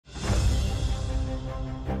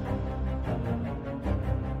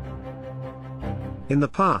In the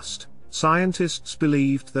past, scientists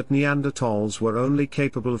believed that Neanderthals were only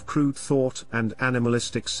capable of crude thought and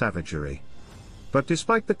animalistic savagery. But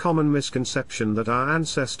despite the common misconception that our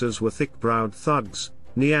ancestors were thick-browed thugs,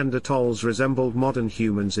 Neanderthals resembled modern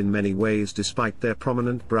humans in many ways despite their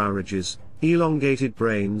prominent brow ridges, elongated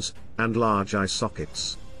brains, and large eye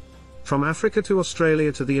sockets. From Africa to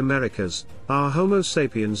Australia to the Americas, our Homo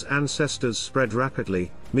sapiens ancestors spread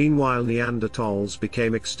rapidly. Meanwhile, Neanderthals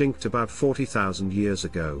became extinct about 40,000 years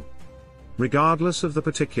ago. Regardless of the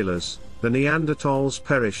particulars, the Neanderthals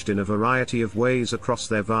perished in a variety of ways across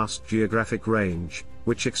their vast geographic range,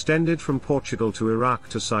 which extended from Portugal to Iraq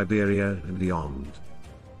to Siberia and beyond.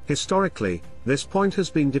 Historically, this point has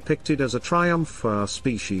been depicted as a triumph for our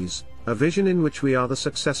species, a vision in which we are the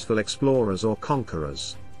successful explorers or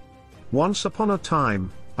conquerors. Once upon a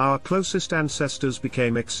time, our closest ancestors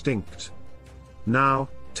became extinct. Now,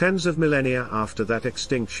 tens of millennia after that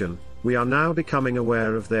extinction, we are now becoming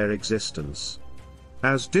aware of their existence.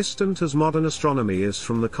 As distant as modern astronomy is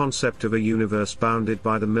from the concept of a universe bounded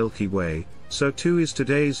by the Milky Way, so too is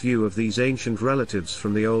today's view of these ancient relatives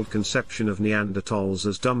from the old conception of Neanderthals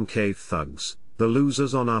as dumb cave thugs, the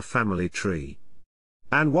losers on our family tree.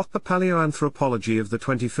 And what the paleoanthropology of the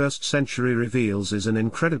 21st century reveals is an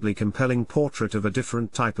incredibly compelling portrait of a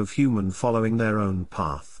different type of human following their own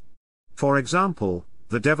path. For example,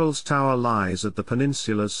 the Devil's Tower lies at the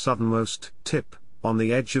peninsula's southernmost tip, on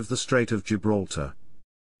the edge of the Strait of Gibraltar.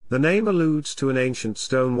 The name alludes to an ancient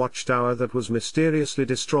stone watchtower that was mysteriously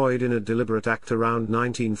destroyed in a deliberate act around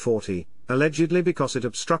 1940, allegedly because it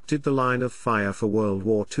obstructed the line of fire for World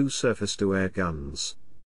War II surface-to-air guns.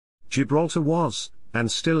 Gibraltar was, and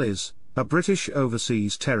still is, a British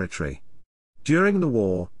overseas territory. During the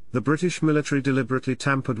war, the British military deliberately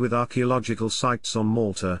tampered with archaeological sites on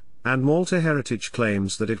Malta, and Malta Heritage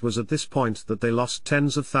claims that it was at this point that they lost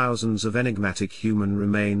tens of thousands of enigmatic human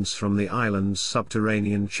remains from the island's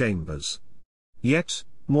subterranean chambers. Yet,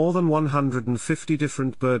 more than 150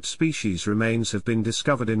 different bird species remains have been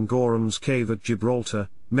discovered in Gorham's Cave at Gibraltar,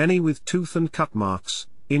 many with tooth and cut marks,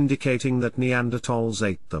 indicating that Neanderthals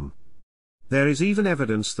ate them. There is even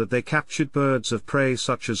evidence that they captured birds of prey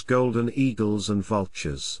such as golden eagles and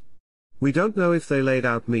vultures. We don't know if they laid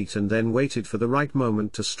out meat and then waited for the right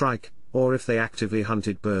moment to strike, or if they actively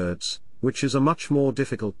hunted birds, which is a much more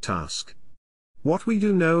difficult task. What we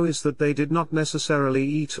do know is that they did not necessarily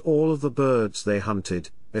eat all of the birds they hunted,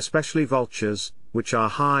 especially vultures, which are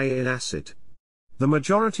high in acid. The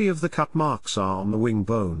majority of the cut marks are on the wing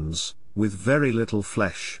bones, with very little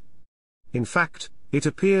flesh. In fact, it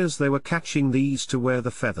appears they were catching these to wear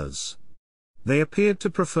the feathers. They appeared to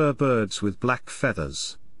prefer birds with black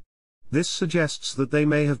feathers. This suggests that they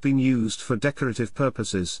may have been used for decorative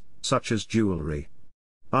purposes, such as jewelry.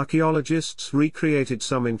 Archaeologists recreated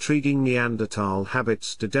some intriguing Neanderthal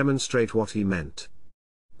habits to demonstrate what he meant.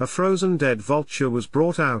 A frozen dead vulture was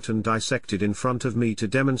brought out and dissected in front of me to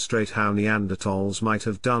demonstrate how Neanderthals might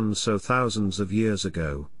have done so thousands of years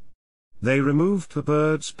ago. They removed the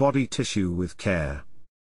bird's body tissue with care.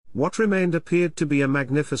 What remained appeared to be a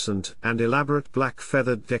magnificent and elaborate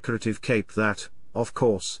black-feathered decorative cape that, of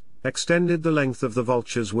course, extended the length of the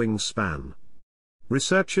vulture's wingspan.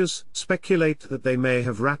 Researchers speculate that they may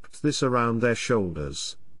have wrapped this around their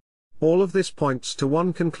shoulders. All of this points to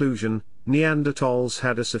one conclusion: Neanderthals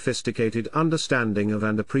had a sophisticated understanding of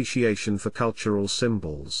and appreciation for cultural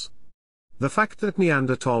symbols. The fact that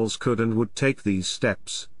Neanderthals could and would take these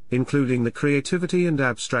steps, including the creativity and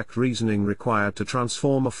abstract reasoning required to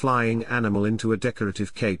transform a flying animal into a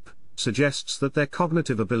decorative cape, suggests that their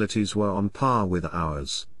cognitive abilities were on par with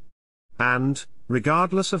ours. And,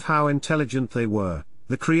 regardless of how intelligent they were,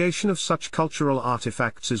 the creation of such cultural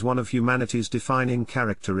artifacts is one of humanity's defining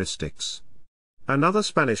characteristics. Another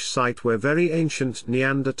Spanish site where very ancient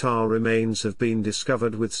Neanderthal remains have been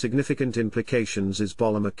discovered with significant implications is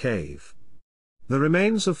Bollimer Cave. The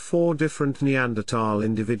remains of 4 different Neanderthal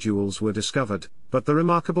individuals were discovered, but the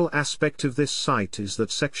remarkable aspect of this site is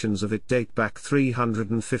that sections of it date back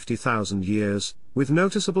 350,000 years, with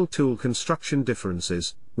noticeable tool construction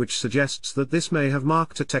differences, which suggests that this may have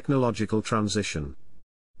marked a technological transition.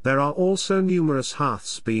 There are also numerous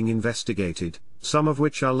hearths being investigated, some of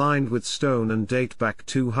which are lined with stone and date back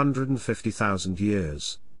 250,000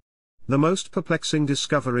 years. The most perplexing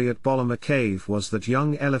discovery at Bollimer Cave was that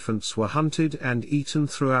young elephants were hunted and eaten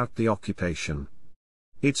throughout the occupation.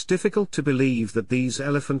 It's difficult to believe that these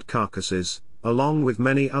elephant carcasses, along with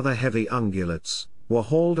many other heavy ungulates, were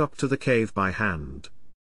hauled up to the cave by hand.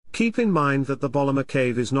 Keep in mind that the Bollimer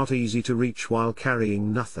Cave is not easy to reach while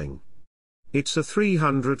carrying nothing. It's a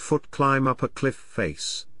 300-foot climb up a cliff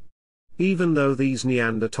face. even though these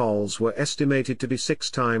Neanderthals were estimated to be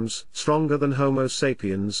 6 times stronger than Homo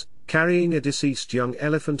sapiens, carrying a deceased young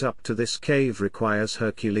elephant up to this cave requires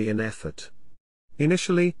Herculean effort.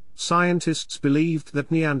 Initially, scientists believed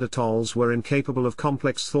that Neanderthals were incapable of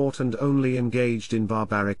complex thought and only engaged in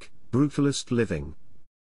barbaric, brutalist living.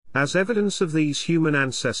 As evidence of these human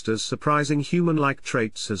ancestors' surprising human-like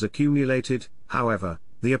traits has accumulated, however,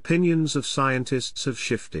 the opinions of scientists have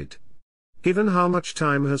shifted. Given how much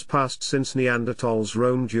time has passed since Neanderthals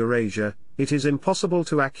roamed Eurasia, it is impossible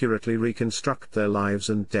to accurately reconstruct their lives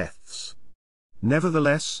and deaths.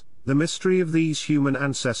 Nevertheless, the mystery of these human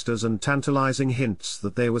ancestors and tantalizing hints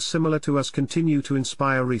that they were similar to us continue to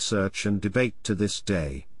inspire research and debate to this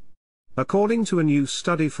day. According to a new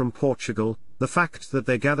study from Portugal, the fact that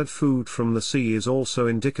they gathered food from the sea is also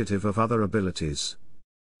indicative of other abilities.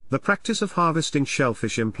 The practice of harvesting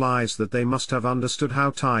shellfish implies that they must have understood how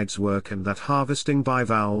tides work and that harvesting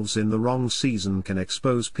bivalves in the wrong season can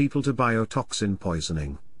expose people to biotoxin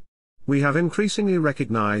poisoning. We have increasingly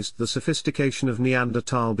recognized the sophistication of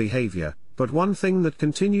Neanderthal behavior, but one thing that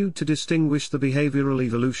continued to distinguish the behavioral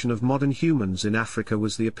evolution of modern humans in Africa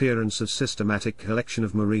was the appearance of systematic collection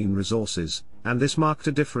of marine resources, and this marked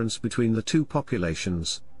a difference between the two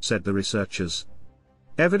populations, said the researchers.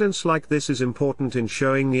 Evidence like this is important in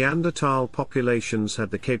showing Neanderthal populations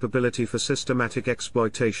had the capability for systematic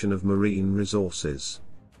exploitation of marine resources.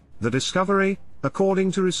 The discovery,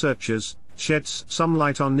 according to researchers, sheds some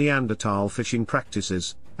light on Neanderthal fishing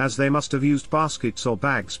practices, as they must have used baskets or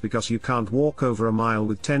bags because you can't walk over a mile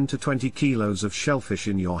with 10 to 20 kilos of shellfish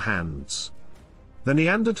in your hands. The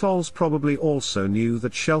Neanderthals probably also knew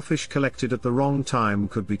that shellfish collected at the wrong time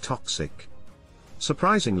could be toxic.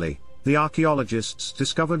 Surprisingly, the archaeologists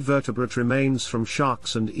discovered vertebrate remains from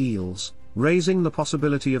sharks and eels, raising the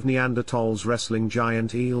possibility of Neanderthals wrestling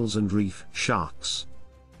giant eels and reef sharks.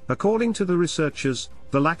 According to the researchers,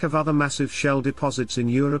 the lack of other massive shell deposits in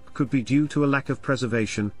Europe could be due to a lack of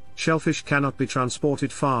preservation. Shellfish cannot be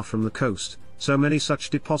transported far from the coast, so many such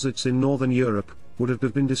deposits in northern Europe would have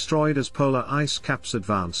been destroyed as polar ice caps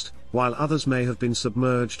advanced, while others may have been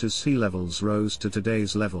submerged as sea levels rose to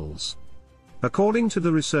today's levels. According to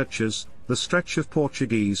the researchers, the stretch of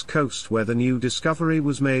Portuguese coast where the new discovery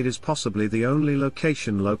was made is possibly the only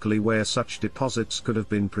location locally where such deposits could have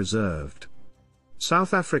been preserved.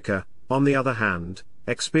 South Africa, on the other hand,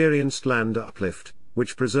 experienced land uplift,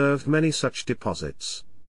 which preserved many such deposits.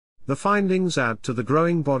 The findings add to the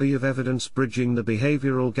growing body of evidence bridging the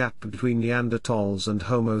behavioral gap between Neanderthals and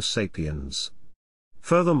Homo sapiens.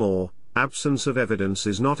 Furthermore, absence of evidence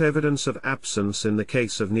is not evidence of absence in the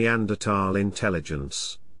case of Neanderthal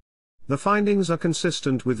intelligence. The findings are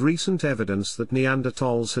consistent with recent evidence that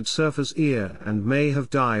Neanderthals had surface ear and may have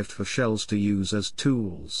dived for shells to use as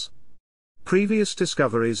tools. Previous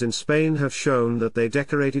discoveries in Spain have shown that they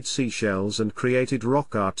decorated seashells and created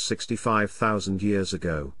rock art 65,000 years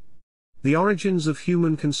ago. The origins of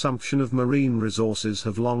human consumption of marine resources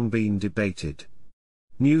have long been debated.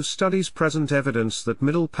 New studies present evidence that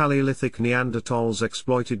Middle Paleolithic Neanderthals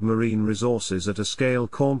exploited marine resources at a scale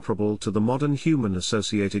comparable to the modern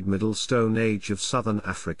human-associated Middle Stone Age of southern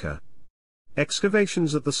Africa.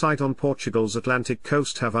 Excavations at the site on Portugal's Atlantic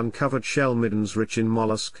coast have uncovered shell middens rich in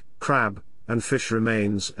mollusk, crab, and fish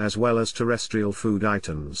remains as well as terrestrial food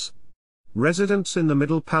items. Residents in the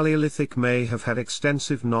Middle Paleolithic may have had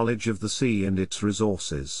extensive knowledge of the sea and its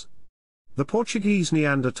resources. The Portuguese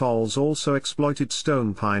Neanderthals also exploited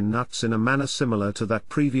stone pine nuts in a manner similar to that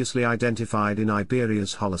previously identified in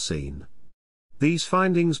Iberia's Holocene. These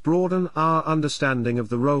findings broaden our understanding of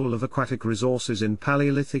the role of aquatic resources in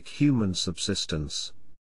Paleolithic human subsistence.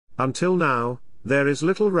 Until now, there is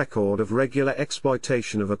little record of regular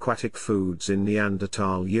exploitation of aquatic foods in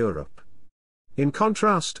Neanderthal Europe. In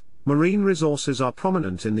contrast, marine resources are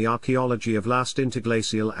prominent in the archaeology of last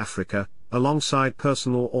interglacial Africa, alongside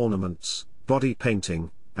personal ornaments, body painting,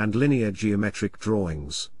 and linear geometric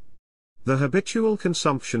drawings. The habitual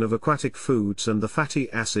consumption of aquatic foods and the fatty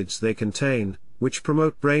acids they contain, which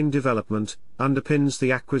promote brain development, underpins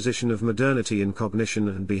the acquisition of modernity in cognition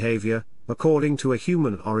and behavior, according to a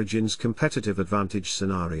human origins competitive advantage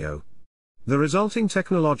scenario. The resulting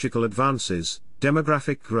technological advances,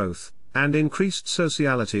 demographic growth, and increased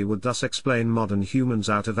sociality would thus explain modern humans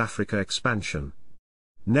out of Africa expansion.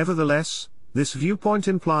 Nevertheless, this viewpoint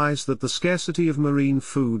implies that the scarcity of marine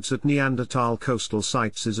foods at Neanderthal coastal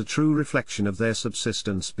sites is a true reflection of their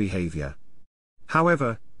subsistence behavior.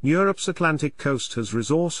 However, Europe's Atlantic coast has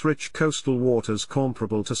resource-rich coastal waters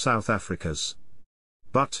comparable to South Africa's.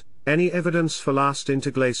 But, Any evidence for last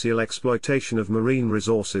interglacial exploitation of marine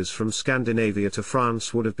resources from Scandinavia to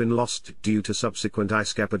France would have been lost due to subsequent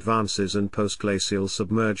ice cap advances and postglacial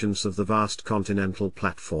submergence of the vast continental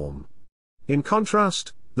platform. In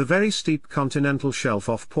contrast, the very steep continental shelf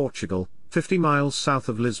off Portugal, 50 miles south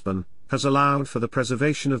of Lisbon, has allowed for the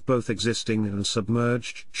preservation of both existing and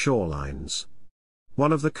submerged shorelines.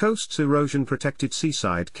 One of the coast's erosion-protected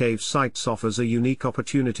seaside cave sites offers a unique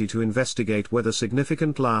opportunity to investigate whether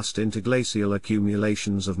significant last interglacial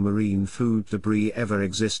accumulations of marine food debris ever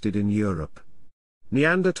existed in Europe.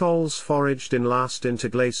 Neanderthals foraged in last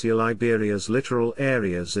interglacial Iberia's littoral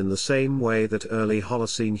areas in the same way that early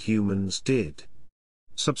Holocene humans did.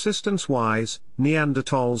 Subsistence-wise,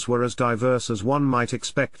 Neanderthals were as diverse as one might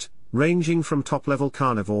expect, ranging from top-level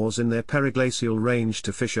carnivores in their periglacial range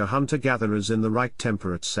to fisher hunter-gatherers in the right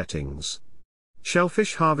temperate settings.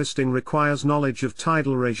 Shellfish harvesting requires knowledge of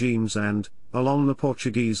tidal regimes and, along the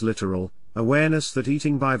Portuguese littoral, awareness that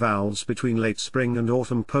eating bivalves between late spring and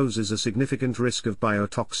autumn poses a significant risk of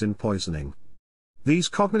biotoxin poisoning. These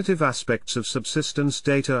cognitive aspects of subsistence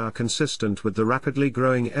data are consistent with the rapidly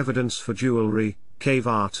growing evidence for jewelry, cave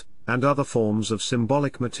art, and other forms of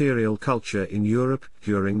symbolic material culture in Europe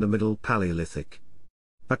during the Middle Paleolithic.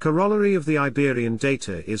 A corollary of the Iberian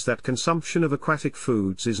data is that consumption of aquatic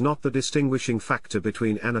foods is not the distinguishing factor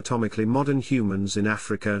between anatomically modern humans in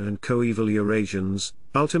Africa and coeval Eurasians,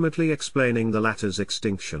 ultimately explaining the latter's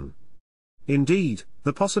extinction. Indeed,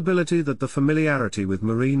 the possibility that the familiarity with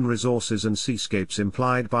marine resources and seascapes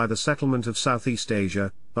implied by the settlement of Southeast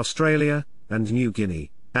Asia, Australia, and New Guinea,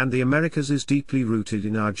 and the Americas is deeply rooted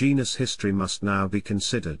in our genus history must now be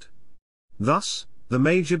considered. Thus, the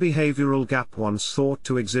major behavioral gap once thought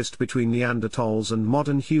to exist between Neanderthals and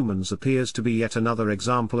modern humans appears to be yet another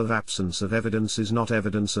example of absence of evidence is not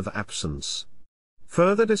evidence of absence.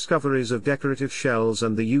 Further discoveries of decorative shells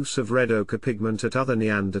and the use of red ochre pigment at other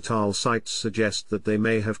Neanderthal sites suggest that they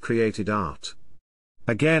may have created art.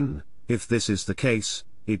 Again, if this is the case,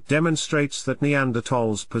 it demonstrates that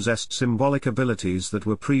Neanderthals possessed symbolic abilities that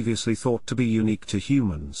were previously thought to be unique to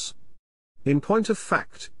humans. In point of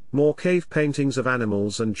fact, more cave paintings of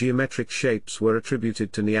animals and geometric shapes were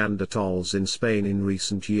attributed to Neanderthals in Spain in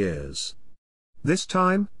recent years. This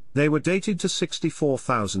time, they were dated to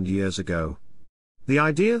 64,000 years ago. The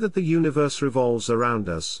idea that the universe revolves around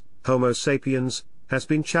us, Homo sapiens, has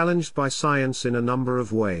been challenged by science in a number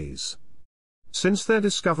of ways. Since their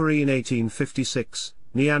discovery in 1856,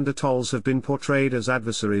 Neanderthals have been portrayed as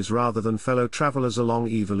adversaries rather than fellow travelers along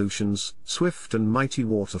evolution's swift and mighty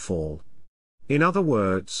waterfall. In other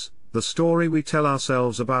words, the story we tell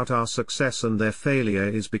ourselves about our success and their failure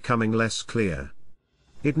is becoming less clear.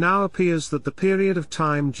 It now appears that the period of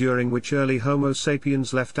time during which early Homo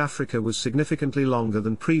sapiens left Africa was significantly longer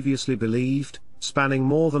than previously believed, spanning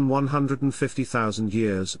more than 150,000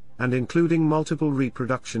 years, and including multiple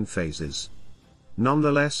reproduction phases.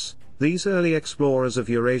 Nonetheless, these early explorers of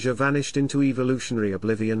Eurasia vanished into evolutionary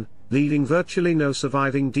oblivion, leaving virtually no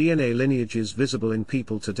surviving DNA lineages visible in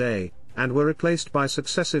people today, and were replaced by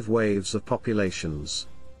successive waves of populations.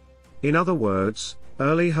 In other words,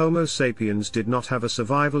 early Homo sapiens did not have a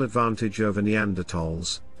survival advantage over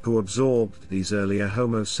Neanderthals, who absorbed these earlier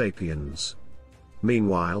Homo sapiens.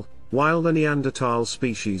 Meanwhile, while the Neanderthal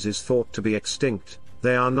species is thought to be extinct,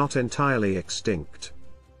 they are not entirely extinct.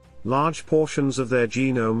 Large portions of their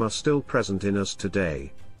genome are still present in us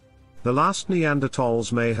today. The last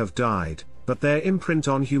Neanderthals may have died, but their imprint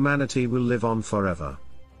on humanity will live on forever.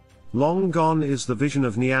 Long gone is the vision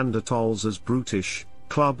of Neanderthals as brutish,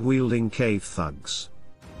 club-wielding cave thugs.